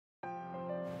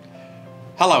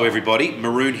Hello everybody,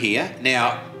 Maroon here.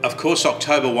 Now, of course,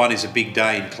 October 1 is a big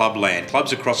day in clubland.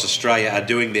 Clubs across Australia are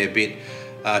doing their bit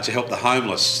to help the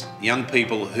homeless, young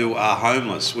people who are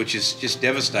homeless, which is just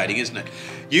devastating, isn't it?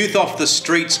 Youth Off the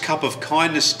Streets Cup of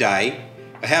Kindness Day.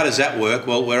 How does that work?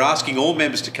 Well, we're asking all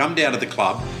members to come down to the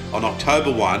club on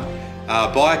October 1,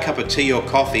 buy a cup of tea or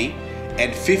coffee,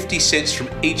 and 50 cents from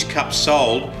each cup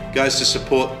sold goes to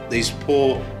support these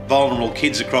poor, vulnerable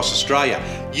kids across Australia.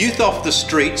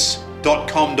 youthofthestreets.com.au,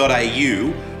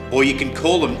 or you can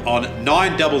call them on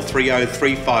 9330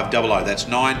 3500. That's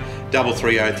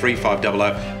 9330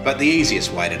 3500. But the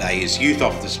easiest way today is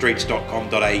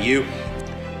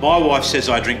youthofthestreets.com.au. My wife says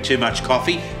I drink too much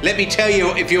coffee. Let me tell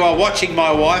you, if you are watching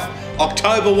my wife,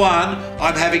 October 1,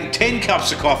 I'm having 10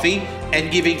 cups of coffee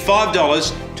and giving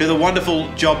 $5 to the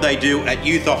wonderful job they do at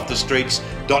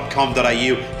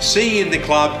youthofthestreets.com.au. See you in the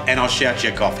club and I'll shout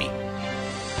you a coffee.